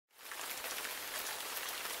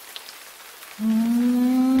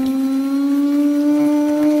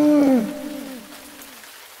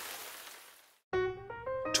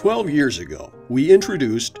"12 years ago, we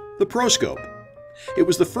introduced the ProScope. It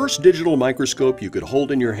was the first digital microscope you could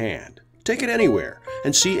hold in your hand, take it anywhere,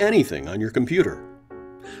 and see anything on your computer.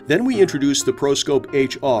 Then we introduced the ProScope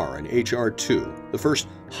HR and HR2, the first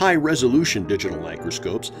high-resolution digital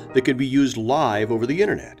microscopes that could be used live over the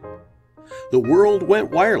internet. The world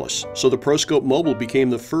went wireless, so the ProScope Mobile became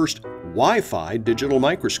the first Wi-Fi digital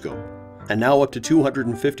microscope, and now up to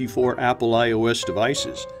 254 Apple iOS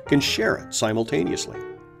devices can share it simultaneously.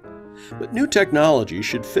 But new technology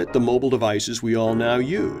should fit the mobile devices we all now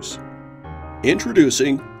use.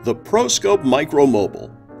 Introducing the ProScope Micro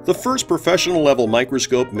Mobile, the first professional-level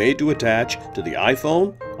microscope made to attach to the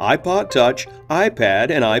iPhone, iPod Touch, iPad,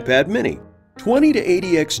 and iPad mini. 20 to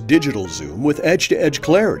 80x digital zoom with edge-to-edge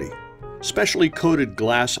clarity. Specially coated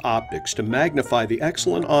glass optics to magnify the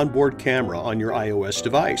excellent onboard camera on your iOS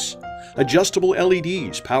device. Adjustable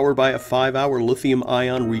LEDs powered by a 5-hour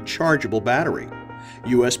lithium-ion rechargeable battery.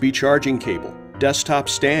 USB charging cable, desktop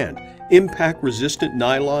stand, impact-resistant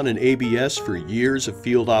nylon and ABS for years of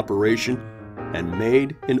field operation, and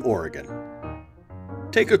made in Oregon.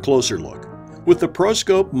 Take a closer look with the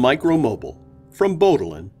ProScope Micro Mobile from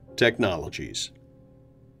Bodolin Technologies.